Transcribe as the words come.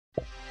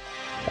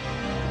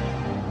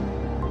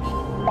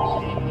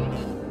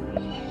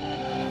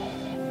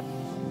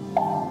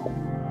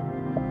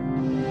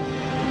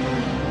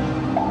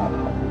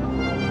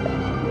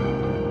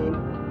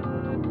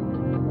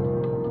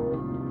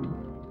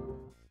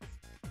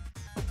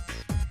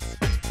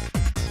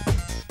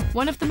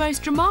One of the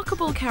most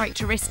remarkable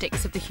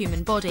characteristics of the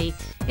human body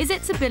is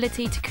its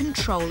ability to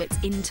control its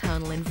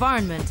internal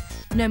environment,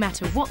 no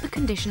matter what the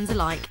conditions are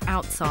like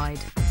outside.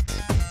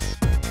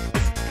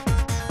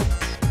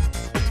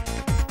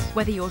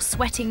 Whether you're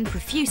sweating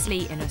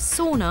profusely in a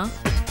sauna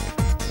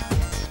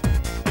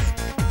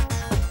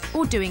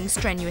or doing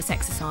strenuous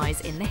exercise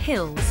in the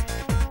hills,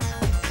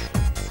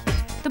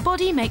 the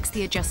body makes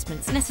the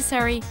adjustments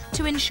necessary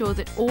to ensure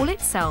that all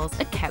its cells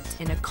are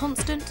kept in a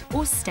constant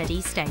or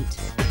steady state.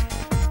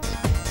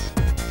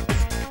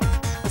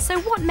 So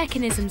what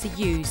mechanisms are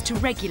used to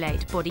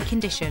regulate body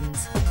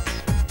conditions?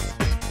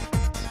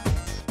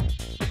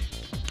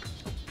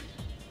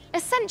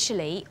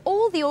 Essentially,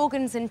 all the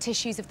organs and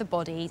tissues of the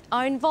body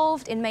are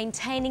involved in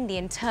maintaining the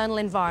internal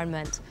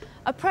environment,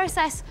 a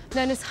process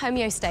known as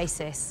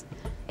homeostasis.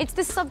 It's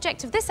the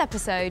subject of this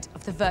episode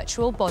of The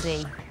Virtual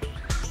Body.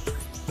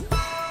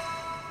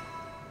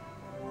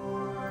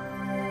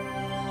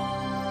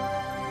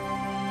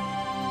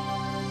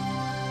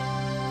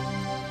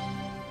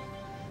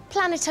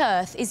 Planet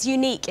Earth is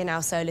unique in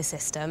our solar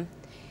system.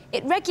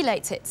 It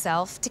regulates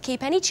itself to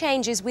keep any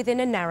changes within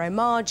a narrow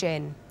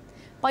margin.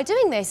 By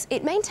doing this,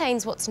 it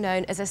maintains what's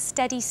known as a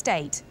steady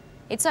state,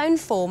 its own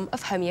form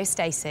of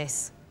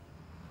homeostasis.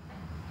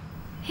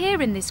 Here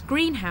in this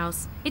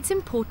greenhouse, it's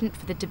important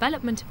for the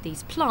development of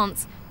these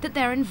plants that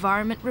their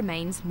environment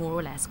remains more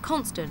or less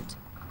constant.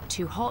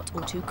 Too hot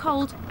or too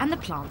cold, and the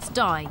plants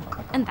die,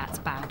 and that's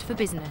bad for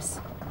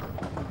business.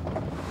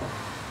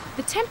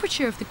 The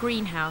temperature of the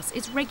greenhouse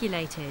is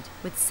regulated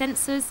with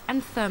sensors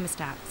and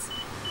thermostats.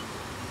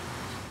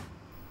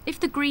 If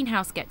the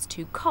greenhouse gets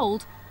too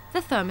cold,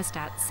 the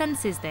thermostat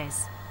senses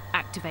this,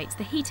 activates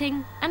the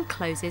heating and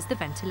closes the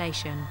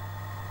ventilation.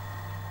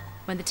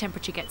 When the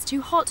temperature gets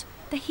too hot,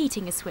 the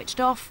heating is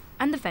switched off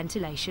and the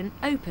ventilation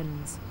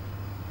opens.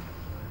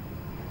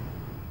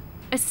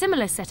 A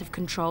similar set of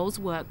controls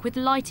work with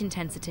light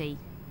intensity.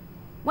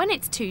 When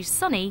it's too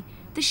sunny,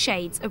 the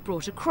shades are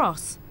brought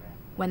across.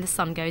 When the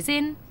sun goes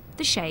in,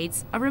 the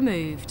shades are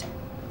removed.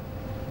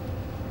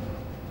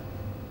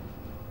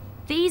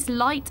 These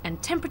light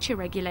and temperature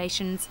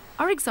regulations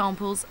are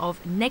examples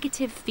of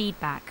negative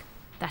feedback.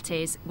 That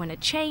is, when a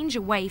change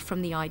away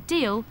from the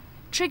ideal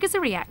triggers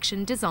a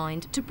reaction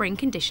designed to bring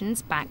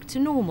conditions back to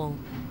normal.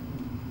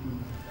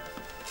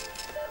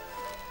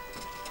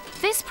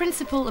 This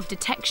principle of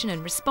detection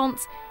and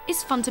response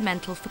is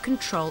fundamental for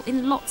control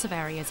in lots of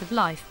areas of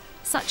life,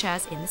 such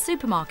as in the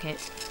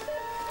supermarket.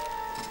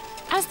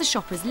 As the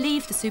shoppers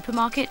leave the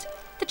supermarket,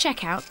 the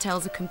checkout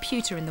tells a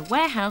computer in the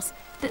warehouse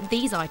that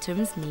these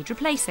items need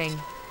replacing.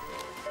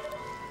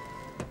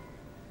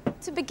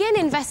 To begin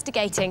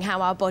investigating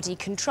how our body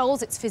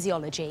controls its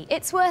physiology,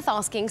 it's worth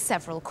asking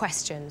several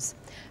questions.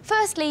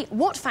 Firstly,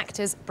 what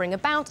factors bring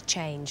about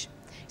change?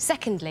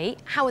 Secondly,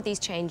 how are these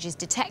changes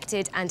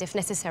detected and, if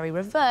necessary,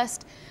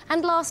 reversed?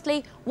 And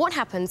lastly, what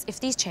happens if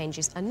these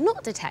changes are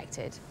not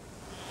detected?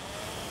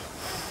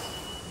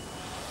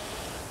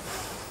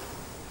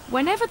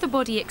 Whenever the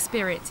body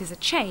experiences a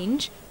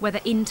change, whether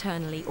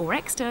internally or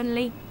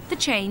externally, the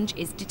change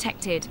is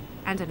detected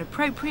and an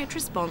appropriate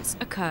response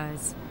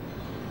occurs.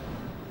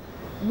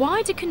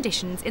 Why do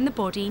conditions in the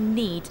body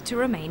need to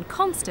remain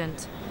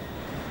constant?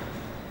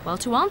 Well,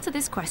 to answer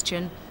this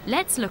question,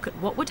 let's look at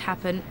what would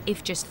happen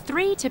if just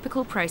 3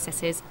 typical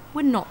processes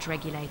were not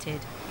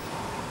regulated.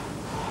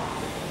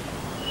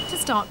 To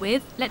start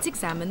with, let's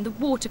examine the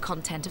water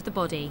content of the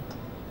body.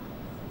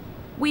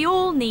 We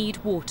all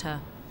need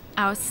water.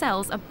 Our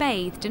cells are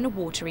bathed in a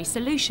watery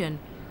solution,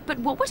 but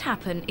what would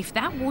happen if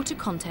that water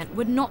content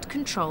were not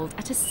controlled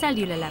at a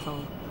cellular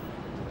level?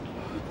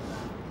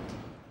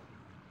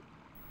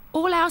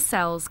 All our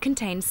cells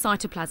contain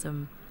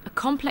cytoplasm, a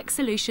complex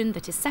solution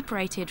that is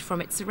separated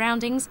from its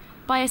surroundings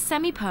by a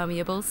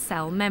semi-permeable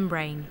cell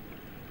membrane.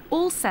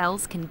 All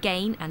cells can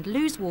gain and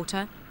lose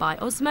water by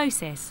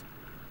osmosis.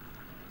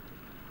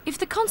 If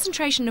the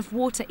concentration of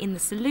water in the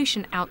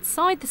solution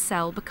outside the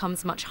cell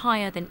becomes much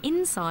higher than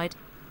inside,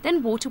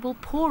 then water will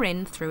pour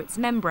in through its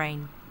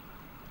membrane.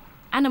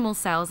 Animal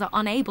cells are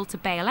unable to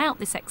bail out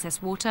this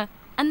excess water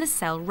and the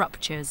cell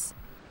ruptures.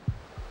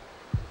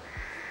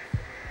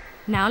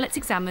 Now let's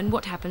examine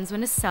what happens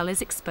when a cell is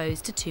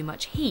exposed to too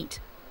much heat.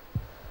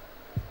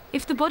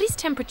 If the body's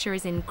temperature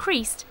is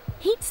increased,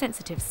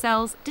 heat-sensitive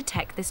cells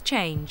detect this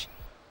change.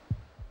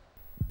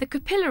 The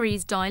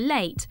capillaries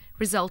dilate,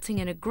 resulting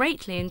in a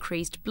greatly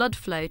increased blood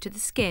flow to the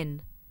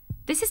skin.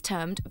 This is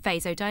termed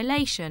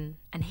vasodilation,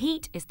 and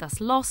heat is thus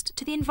lost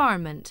to the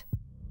environment.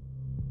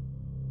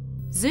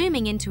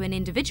 Zooming into an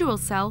individual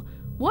cell,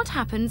 what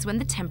happens when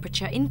the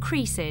temperature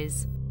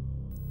increases?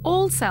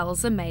 All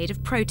cells are made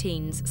of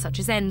proteins, such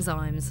as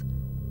enzymes.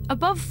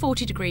 Above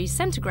 40 degrees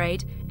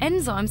centigrade,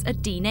 enzymes are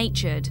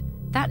denatured.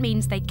 That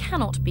means they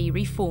cannot be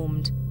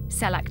reformed.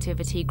 Cell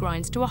activity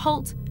grinds to a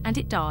halt, and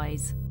it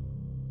dies.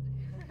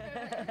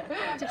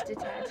 Just a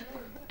tad.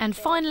 And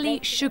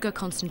finally, sugar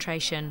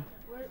concentration.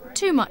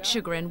 Too much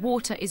sugar in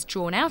water is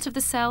drawn out of the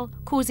cell,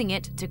 causing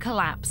it to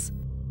collapse.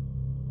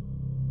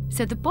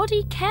 So the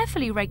body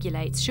carefully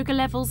regulates sugar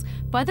levels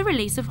by the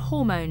release of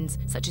hormones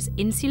such as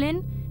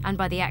insulin and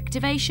by the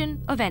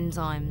activation of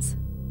enzymes.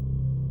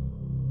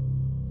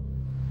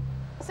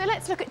 So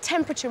let's look at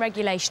temperature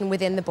regulation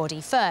within the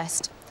body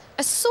first.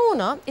 A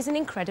sauna is an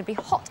incredibly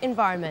hot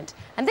environment,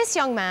 and this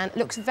young man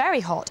looks very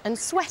hot and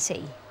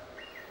sweaty.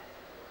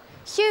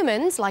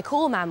 Humans, like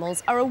all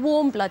mammals, are a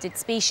warm-blooded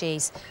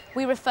species.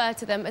 We refer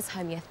to them as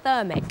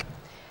homeothermic.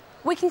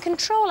 We can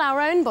control our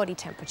own body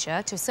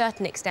temperature to a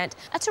certain extent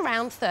at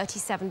around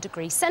 37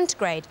 degrees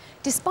centigrade,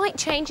 despite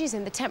changes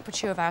in the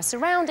temperature of our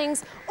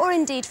surroundings or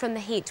indeed from the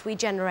heat we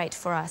generate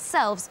for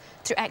ourselves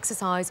through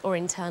exercise or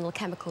internal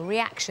chemical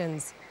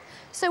reactions.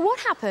 So what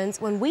happens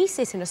when we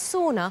sit in a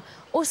sauna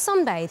or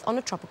sunbathe on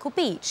a tropical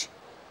beach?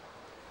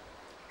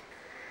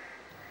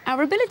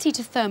 Our ability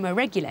to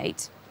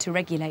thermoregulate, to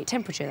regulate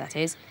temperature that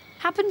is,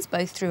 happens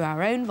both through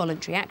our own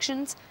voluntary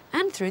actions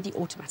and through the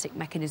automatic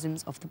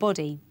mechanisms of the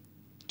body.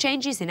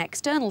 Changes in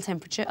external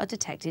temperature are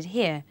detected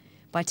here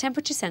by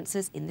temperature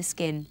sensors in the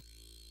skin.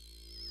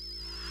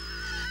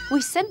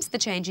 We sense the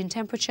change in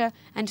temperature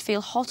and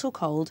feel hot or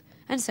cold,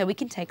 and so we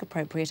can take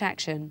appropriate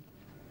action.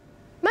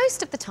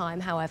 Most of the time,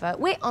 however,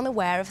 we're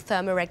unaware of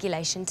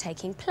thermoregulation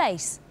taking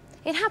place.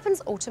 It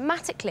happens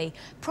automatically,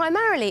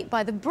 primarily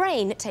by the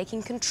brain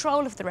taking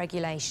control of the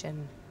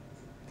regulation.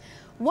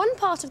 One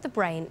part of the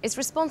brain is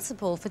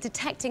responsible for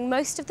detecting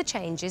most of the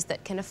changes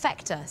that can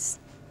affect us.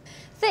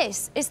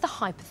 This is the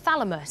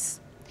hypothalamus.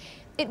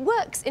 It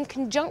works in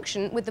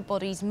conjunction with the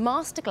body's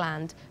master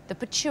gland, the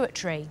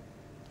pituitary.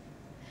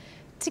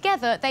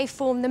 Together, they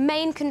form the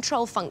main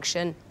control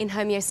function in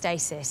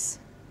homeostasis.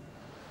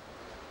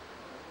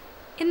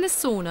 In the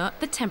sauna,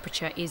 the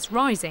temperature is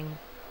rising.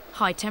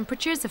 High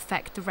temperatures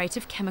affect the rate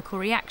of chemical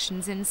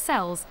reactions in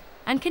cells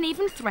and can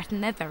even threaten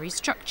their very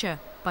structure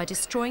by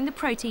destroying the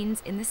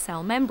proteins in the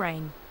cell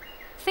membrane.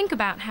 Think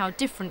about how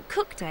different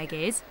cooked egg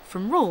is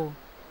from raw.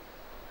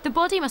 The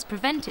body must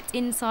prevent its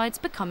insides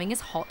becoming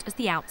as hot as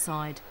the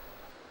outside.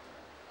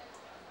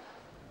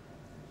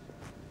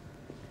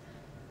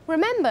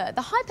 Remember,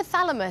 the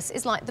hypothalamus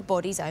is like the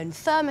body's own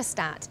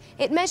thermostat.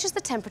 It measures the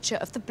temperature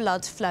of the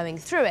blood flowing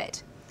through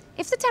it.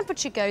 If the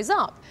temperature goes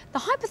up, the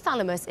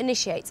hypothalamus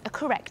initiates a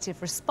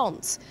corrective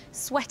response,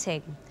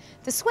 sweating.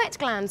 The sweat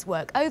glands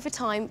work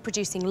overtime,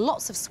 producing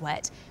lots of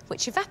sweat,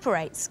 which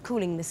evaporates,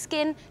 cooling the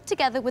skin,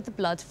 together with the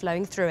blood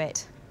flowing through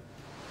it.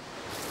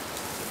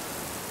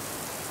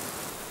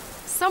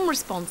 Some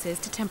responses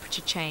to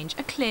temperature change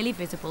are clearly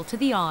visible to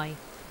the eye.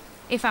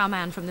 If our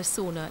man from the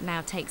sauna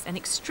now takes an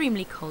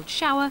extremely cold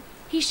shower,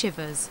 he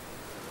shivers.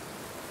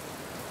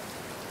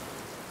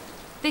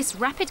 This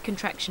rapid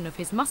contraction of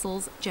his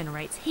muscles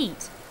generates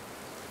heat.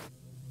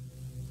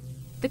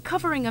 The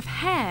covering of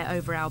hair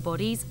over our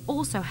bodies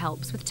also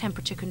helps with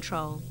temperature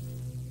control.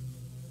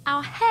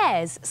 Our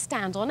hairs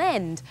stand on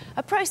end,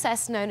 a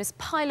process known as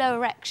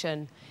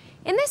piloerection.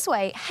 In this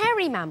way,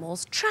 hairy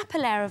mammals trap a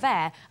layer of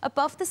air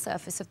above the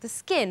surface of the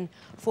skin,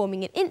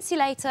 forming an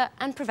insulator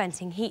and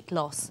preventing heat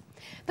loss.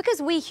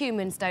 Because we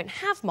humans don't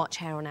have much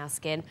hair on our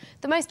skin,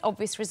 the most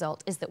obvious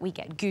result is that we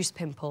get goose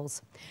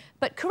pimples.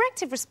 But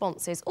corrective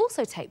responses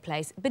also take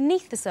place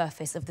beneath the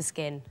surface of the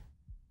skin.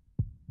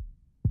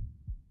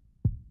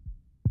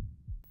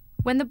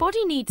 When the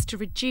body needs to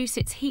reduce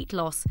its heat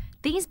loss,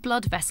 these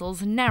blood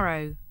vessels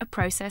narrow, a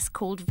process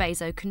called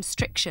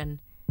vasoconstriction.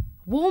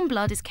 Warm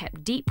blood is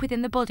kept deep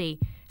within the body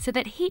so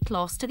that heat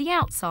loss to the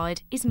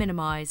outside is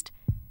minimised.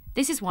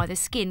 This is why the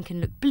skin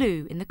can look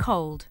blue in the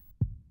cold.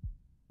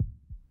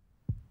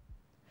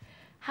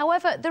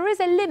 However, there is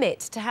a limit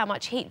to how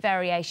much heat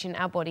variation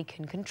our body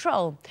can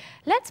control.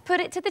 Let's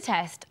put it to the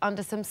test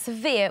under some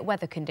severe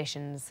weather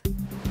conditions.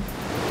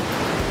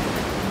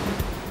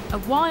 A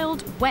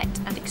wild, wet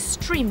and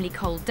extremely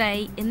cold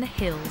day in the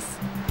hills.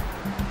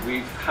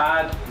 We've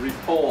had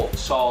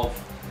reports of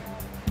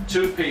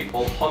 2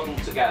 people huddled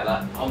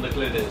together on the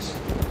gliders.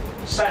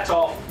 Set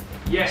off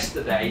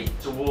yesterday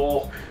to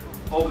walk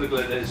over the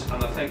gliders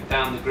and I think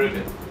down the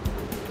Griffin.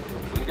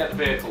 We can get the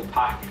vehicle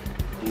packed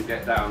and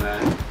get down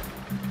there.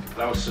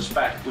 But I would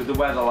suspect with the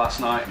weather last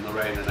night and the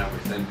rain and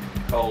everything,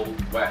 cold,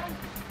 wet,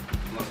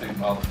 and I think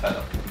rather fed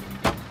up.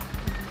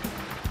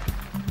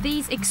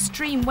 These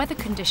extreme weather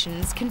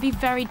conditions can be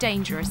very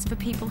dangerous for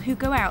people who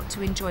go out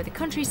to enjoy the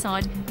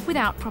countryside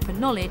without proper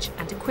knowledge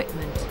and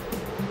equipment.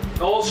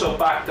 Also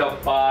backed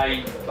up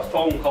by a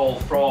phone call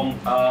from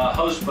a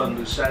husband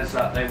who says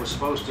that they were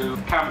supposed to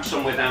camp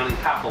somewhere down in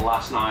Capel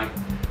last night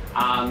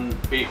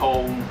and be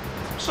home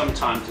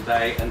sometime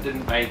today and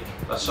didn't make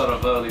a sort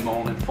of early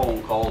morning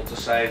phone call to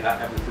say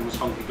that everything was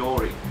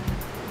hunky-dory.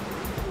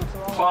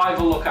 Clive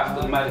will look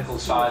after the medical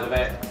side of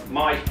it,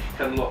 Mike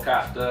can look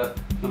after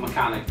the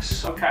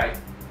mechanics. Okay.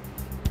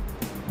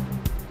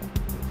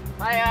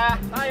 Hiya,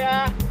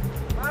 hiya.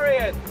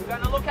 Marion, we're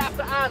going to look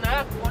after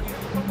Anna. I want you to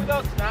come with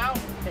us now.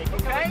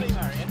 Okay?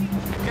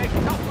 Okay,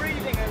 she's not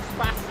breathing as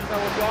fast as I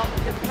would want.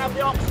 You can have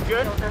the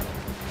oxygen.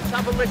 Let's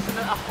have a listen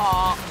at her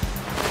heart.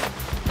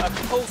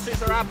 Her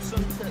pulses are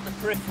absent at the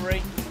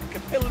periphery.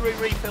 Capillary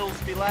refill's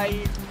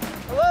delayed.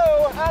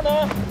 Hello,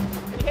 Anna.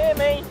 Can you hear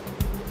me?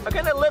 I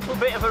get a little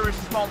bit of a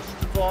response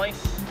to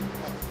voice.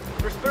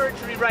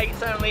 Respiratory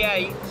rate's only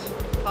 8,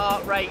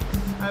 heart rate's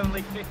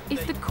only 50.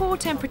 If the core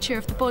temperature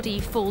of the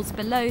body falls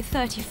below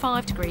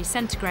 35 degrees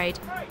centigrade,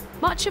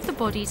 much of the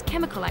body's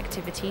chemical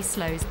activity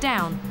slows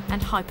down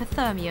and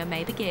hypothermia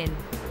may begin.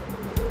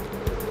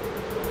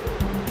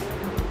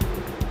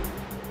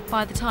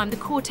 By the time the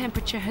core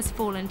temperature has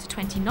fallen to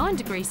 29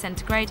 degrees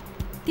centigrade,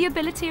 the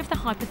ability of the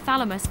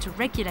hypothalamus to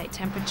regulate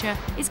temperature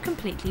is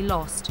completely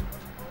lost.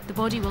 The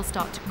body will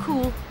start to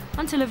cool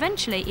until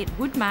eventually it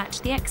would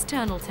match the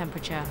external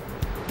temperature.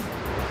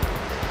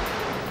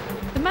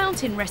 The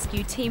mountain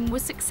rescue team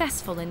was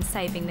successful in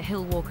saving the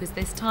hill walkers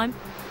this time,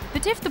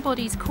 but if the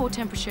body's core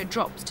temperature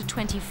drops to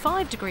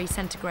 25 degrees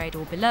centigrade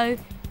or below,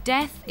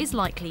 death is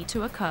likely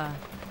to occur.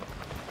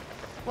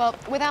 Well,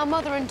 with our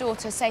mother and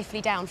daughter safely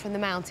down from the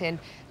mountain,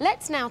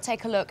 let's now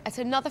take a look at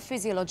another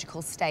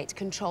physiological state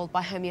controlled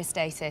by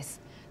homeostasis,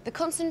 the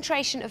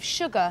concentration of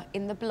sugar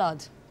in the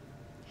blood.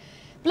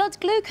 Blood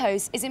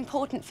glucose is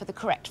important for the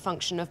correct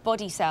function of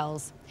body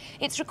cells.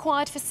 It's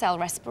required for cell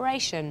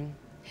respiration.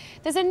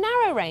 There's a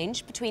narrow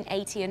range between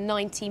 80 and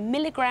 90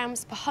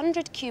 milligrams per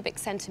 100 cubic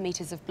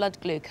centimetres of blood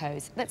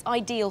glucose that's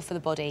ideal for the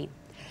body.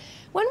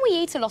 When we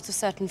eat a lot of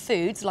certain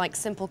foods, like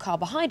simple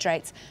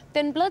carbohydrates,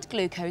 then blood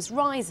glucose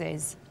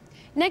rises.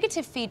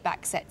 Negative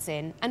feedback sets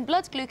in, and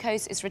blood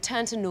glucose is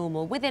returned to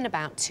normal within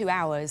about 2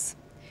 hours.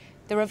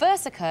 The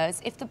reverse occurs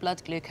if the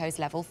blood glucose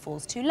level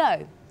falls too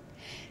low.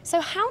 So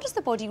how does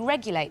the body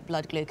regulate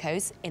blood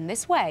glucose in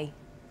this way?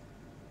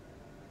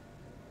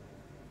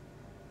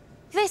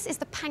 This is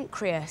the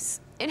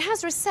pancreas. It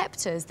has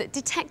receptors that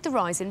detect the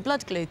rise in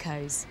blood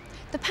glucose.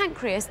 The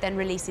pancreas then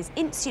releases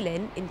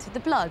insulin into the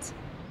blood.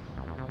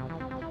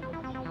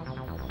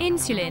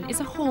 Insulin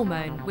is a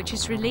hormone which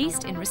is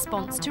released in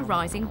response to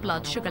rising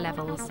blood sugar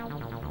levels.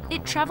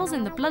 It travels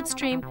in the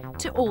bloodstream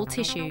to all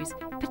tissues,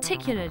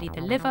 particularly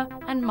the liver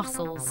and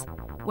muscles,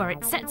 where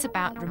it sets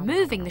about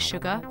removing the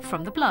sugar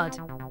from the blood.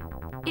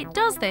 It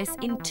does this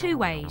in 2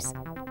 ways,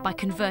 by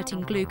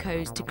converting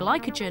glucose to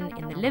glycogen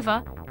in the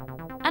liver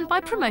and by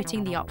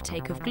promoting the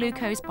uptake of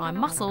glucose by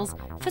muscles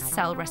for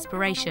cell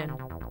respiration.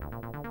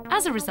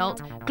 As a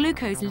result,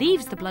 glucose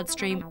leaves the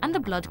bloodstream and the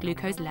blood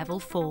glucose level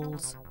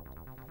falls.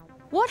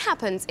 What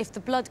happens if the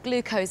blood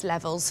glucose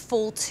levels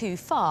fall too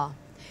far?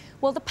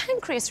 Well, the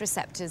pancreas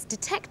receptors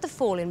detect the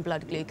fall in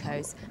blood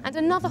glucose and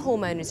another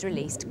hormone is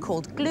released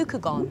called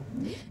glucagon.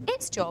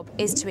 Its job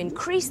is to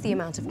increase the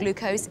amount of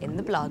glucose in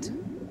the blood.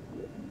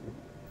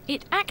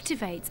 It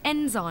activates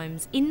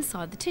enzymes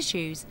inside the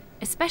tissues,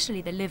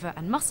 especially the liver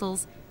and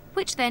muscles,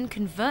 which then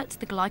converts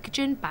the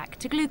glycogen back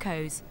to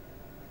glucose.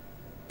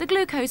 The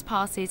glucose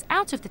passes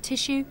out of the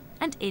tissue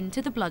and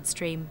into the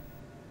bloodstream.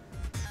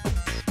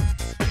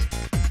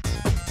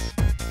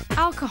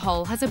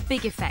 Alcohol has a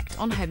big effect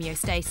on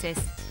homeostasis.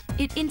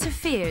 It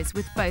interferes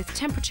with both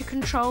temperature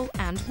control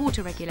and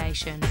water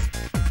regulation.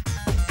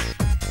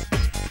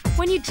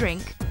 When you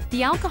drink,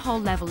 the alcohol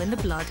level in the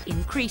blood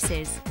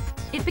increases.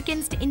 It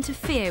begins to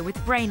interfere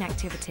with brain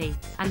activity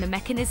and the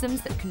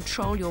mechanisms that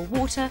control your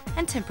water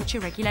and temperature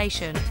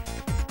regulation.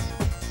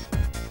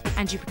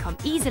 And you become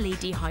easily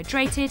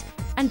dehydrated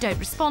and don't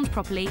respond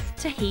properly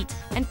to heat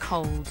and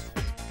cold.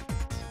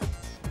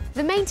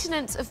 The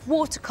maintenance of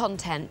water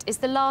content is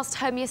the last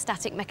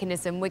homeostatic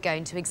mechanism we're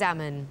going to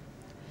examine.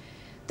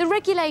 The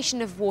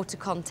regulation of water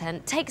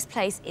content takes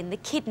place in the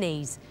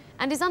kidneys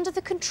and is under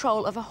the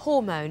control of a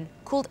hormone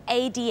called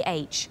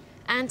ADH,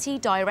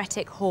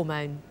 antidiuretic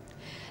hormone.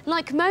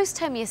 Like most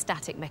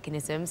homeostatic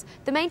mechanisms,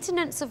 the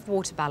maintenance of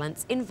water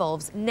balance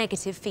involves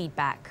negative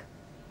feedback.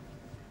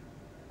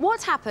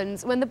 What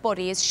happens when the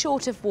body is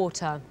short of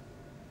water?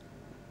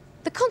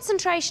 The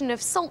concentration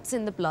of salts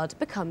in the blood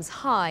becomes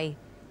high.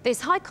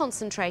 This high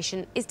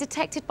concentration is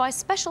detected by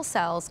special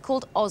cells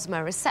called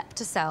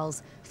osmoreceptor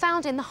cells,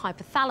 found in the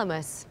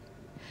hypothalamus.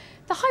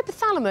 The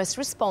hypothalamus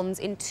responds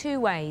in 2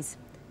 ways.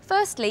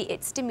 Firstly,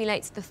 it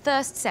stimulates the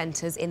thirst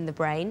centres in the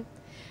brain,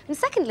 and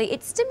secondly,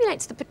 it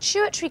stimulates the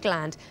pituitary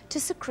gland to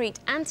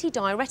secrete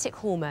antidiuretic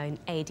hormone,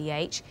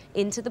 ADH,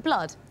 into the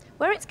blood,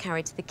 where it's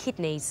carried to the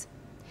kidneys.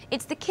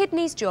 It's the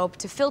kidney's job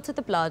to filter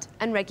the blood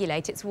and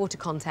regulate its water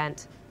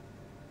content.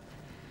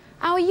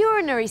 Our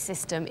urinary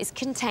system is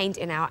contained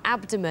in our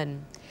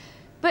abdomen.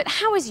 But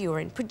how is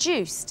urine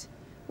produced?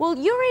 Well,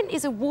 urine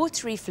is a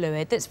watery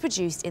fluid that's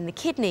produced in the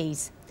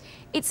kidneys.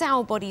 It's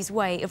our body's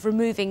way of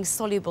removing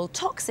soluble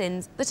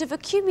toxins that have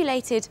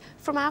accumulated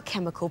from our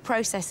chemical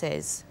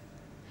processes.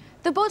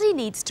 The body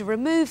needs to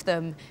remove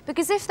them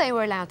because if they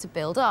were allowed to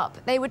build up,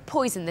 they would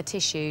poison the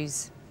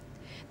tissues.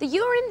 The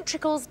urine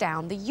trickles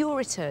down the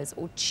ureters,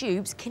 or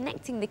tubes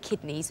connecting the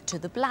kidneys to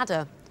the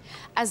bladder.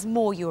 As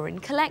more urine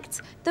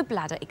collects, the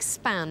bladder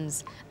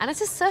expands, and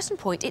at a certain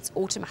point it's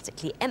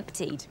automatically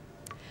emptied.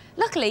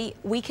 Luckily,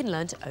 we can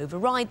learn to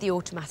override the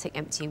automatic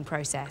emptying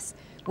process.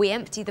 We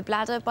empty the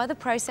bladder by the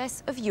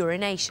process of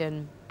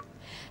urination.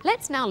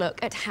 Let's now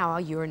look at how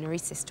our urinary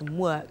system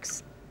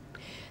works.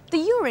 The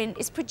urine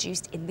is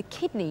produced in the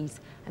kidneys,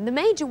 and the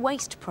major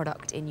waste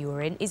product in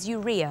urine is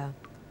urea.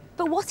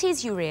 But what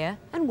is urea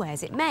and where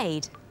is it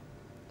made?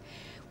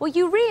 Well,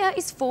 urea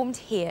is formed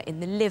here in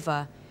the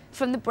liver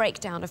from the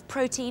breakdown of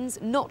proteins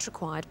not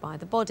required by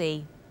the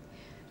body.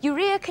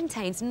 Urea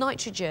contains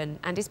nitrogen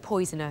and is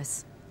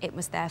poisonous. It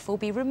must therefore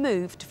be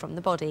removed from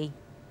the body.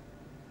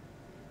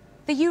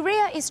 The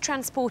urea is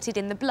transported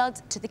in the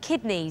blood to the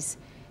kidneys.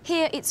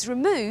 Here it's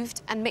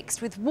removed and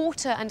mixed with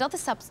water and other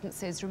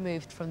substances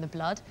removed from the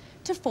blood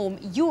to form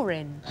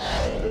urine.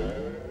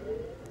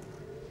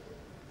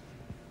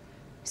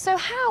 So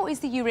how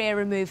is the urea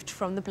removed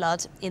from the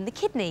blood in the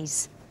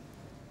kidneys?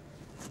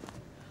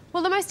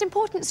 Well, the most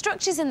important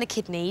structures in the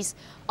kidneys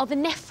are the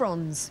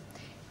nephrons.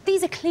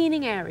 These are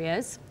cleaning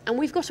areas, and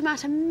we've got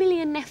about 1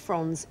 million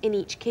nephrons in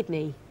each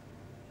kidney.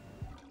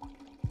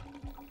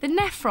 The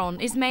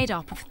nephron is made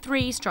up of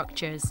 3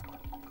 structures.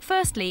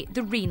 Firstly,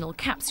 the renal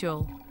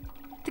capsule.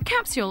 The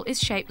capsule is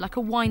shaped like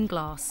a wine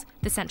glass,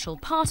 the central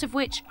part of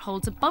which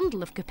holds a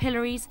bundle of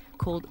capillaries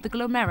called the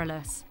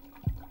glomerulus.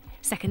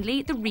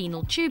 Secondly, the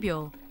renal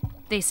tubule.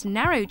 This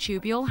narrow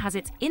tubule has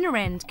its inner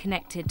end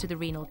connected to the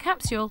renal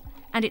capsule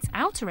and its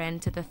outer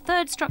end to the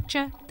third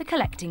structure, the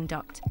collecting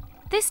duct.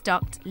 This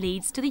duct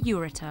leads to the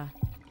ureter.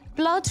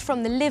 Blood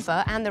from the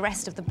liver and the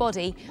rest of the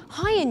body,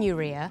 high in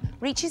urea,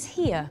 reaches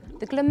here,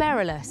 the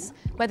glomerulus,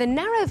 where the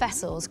narrow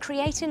vessels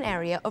create an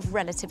area of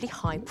relatively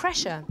high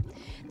pressure.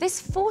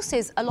 This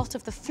forces a lot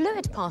of the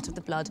fluid part of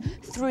the blood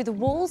through the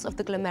walls of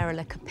the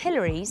glomerular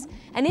capillaries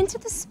and into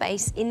the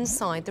space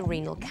inside the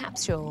renal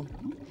capsule.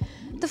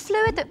 The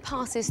fluid that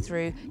passes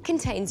through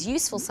contains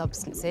useful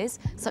substances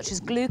such as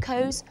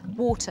glucose,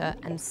 water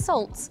and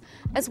salts,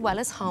 as well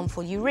as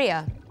harmful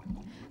urea.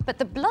 But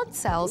the blood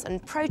cells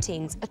and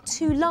proteins are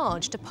too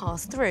large to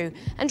pass through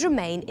and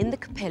remain in the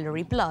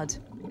capillary blood.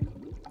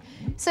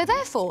 So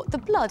therefore, the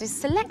blood is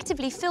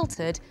selectively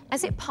filtered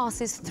as it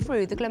passes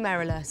through the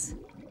glomerulus.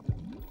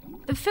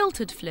 The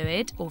filtered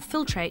fluid, or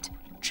filtrate,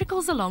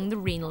 trickles along the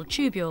renal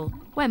tubule,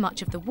 where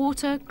much of the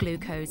water,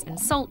 glucose and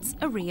salts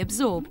are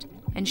reabsorbed,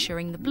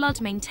 ensuring the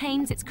blood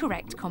maintains its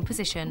correct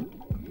composition.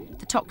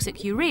 The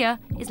toxic urea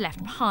is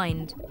left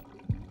behind.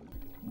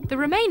 The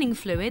remaining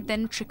fluid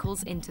then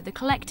trickles into the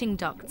collecting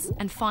ducts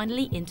and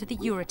finally into the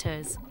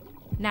ureters.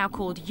 Now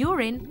called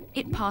urine,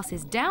 it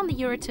passes down the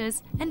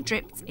ureters and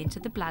drips into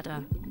the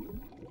bladder.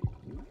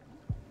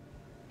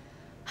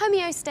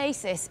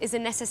 Homeostasis is a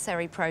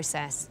necessary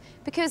process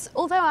because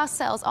although our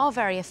cells are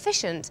very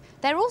efficient,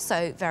 they're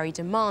also very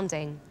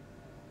demanding.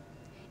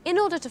 In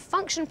order to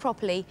function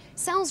properly,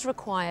 cells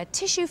require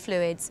tissue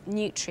fluids,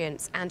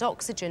 nutrients and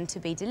oxygen to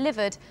be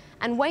delivered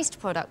and waste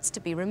products to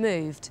be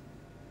removed.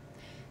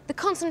 The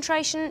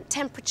concentration,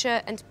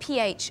 temperature and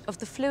pH of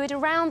the fluid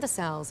around the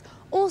cells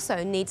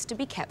also needs to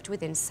be kept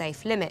within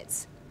safe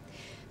limits.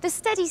 The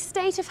steady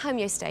state of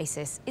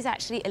homeostasis is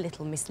actually a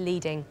little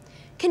misleading.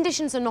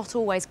 Conditions are not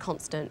always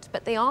constant,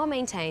 but they are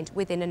maintained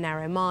within a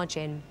narrow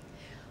margin.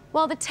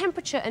 While the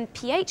temperature and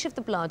pH of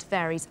the blood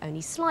varies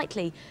only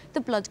slightly,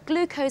 the blood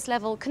glucose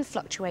level can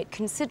fluctuate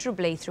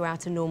considerably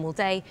throughout a normal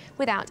day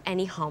without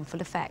any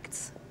harmful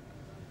effects.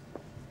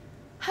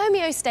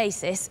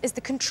 Homeostasis is the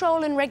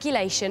control and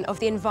regulation of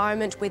the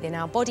environment within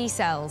our body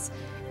cells.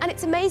 And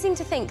it's amazing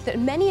to think that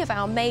many of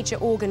our major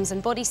organs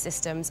and body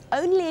systems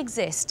only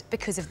exist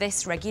because of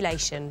this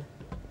regulation.